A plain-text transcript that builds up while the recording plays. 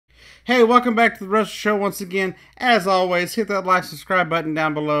Hey, welcome back to the Wrestle Show once again. As always, hit that like, subscribe button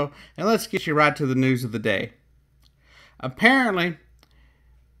down below, and let's get you right to the news of the day. Apparently,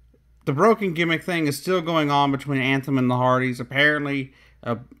 the broken gimmick thing is still going on between Anthem and the Hardys. Apparently,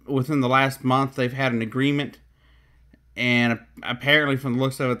 within the last month, they've had an agreement, and apparently, from the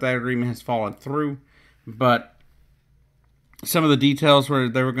looks of it, that agreement has fallen through. But some of the details were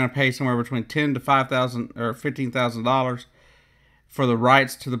they were going to pay somewhere between $10,000 to $5,000 or $15,000 for the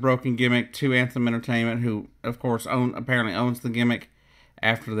rights to the broken gimmick to Anthem Entertainment, who, of course, apparently owns the gimmick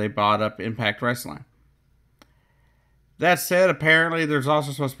after they bought up Impact Wrestling. That said, apparently there's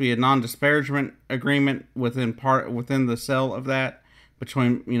also supposed to be a non-disparagement agreement within the sale of that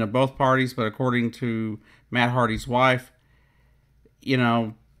between both parties. But according to Matt Hardy's wife,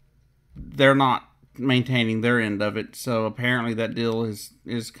 they're not maintaining their end of it. So apparently that deal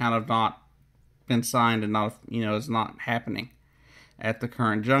is kind of not been signed and not is not happening at the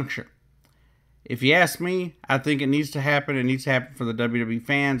current juncture. If you ask me, I think it needs to happen. It needs to happen for the WWE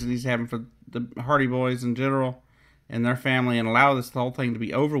fans. It needs to happen for the Hardy Boys in general and their family, and allow this whole thing to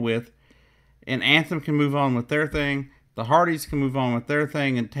be over with. And Anthem can move on with their thing. The Hardys can move on with their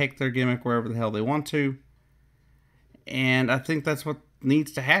thing and take their gimmick wherever the hell they want to. And I think that's what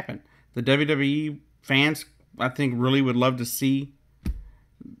needs to happen. The WWE fans, I think, really would love to see,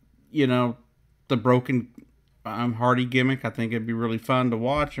 the broken Hardy gimmick. I think it'd be really fun to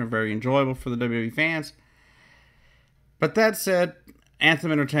watch and very enjoyable for the WWE fans. But that said,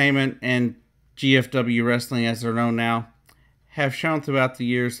 Anthem Entertainment and GFW Wrestling, as they're known now, have shown throughout the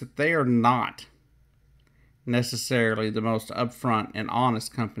years that they are not necessarily the most upfront and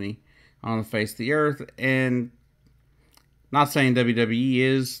honest company on the face of the earth. And not saying WWE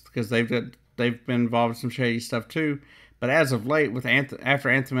is, because they've been involved in some shady stuff too. But as of late, after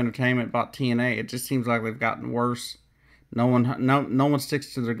Anthem Entertainment bought TNA, it just seems like they've gotten worse. No one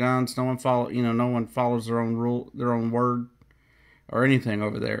sticks to their guns. No one follows their own word, or anything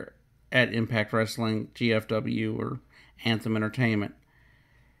over there at Impact Wrestling, GFW, or Anthem Entertainment.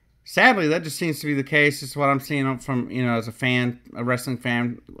 Sadly, that just seems to be the case. It's what I'm seeing from as a wrestling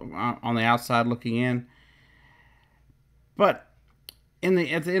fan on the outside looking in. But at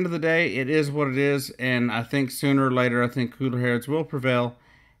the end of the day, it is what it is, and I think sooner or later, cooler heads will prevail,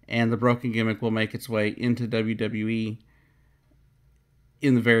 and the broken gimmick will make its way into WWE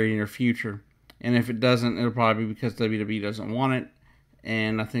in the very near future. And if it doesn't, it'll probably be because WWE doesn't want it,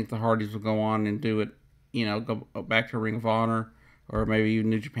 and I think the Hardys will go on and do it, go back to Ring of Honor, or maybe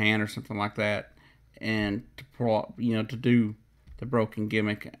even New Japan or something like that, and to do the broken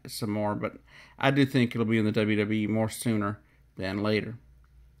gimmick some more. But I do think it'll be in the WWE more sooner than later.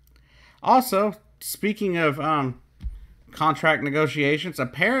 Also, speaking of contract negotiations,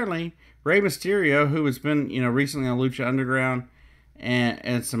 apparently Rey Mysterio, who has been recently on Lucha Underground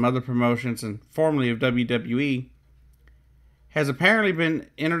and some other promotions and formerly of WWE, has apparently been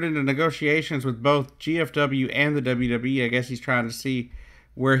entered into negotiations with both GFW and the WWE. I guess he's trying to see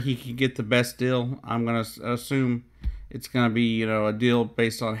where he can get the best deal. I'm going to assume it's going to be a deal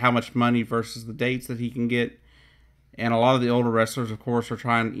based on how much money versus the dates that he can get. And a lot of the older wrestlers, of course,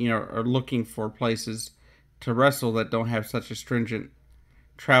 are looking for places to wrestle that don't have such a stringent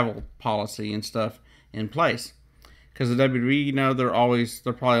travel policy and stuff in place. Because the WWE,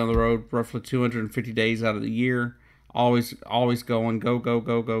 they're probably on the road roughly 250 days out of the year, always going, go.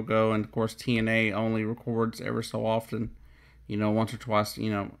 And of course, TNA only records ever so often, once or twice,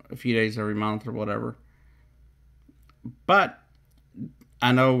 a few days every month or whatever. But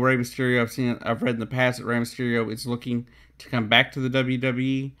I know Rey Mysterio, I've read in the past that Rey Mysterio is looking to come back to the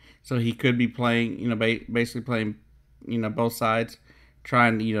WWE, so he could be playing, basically playing, both sides,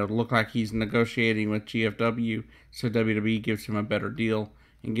 trying to, look like he's negotiating with GFW, so WWE gives him a better deal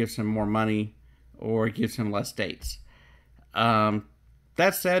and gives him more money, or gives him less dates. That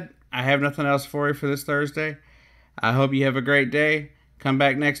said, I have nothing else for you for this Thursday. I hope you have a great day. Come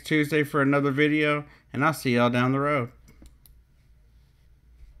back next Tuesday for another video, and I'll see y'all down the road.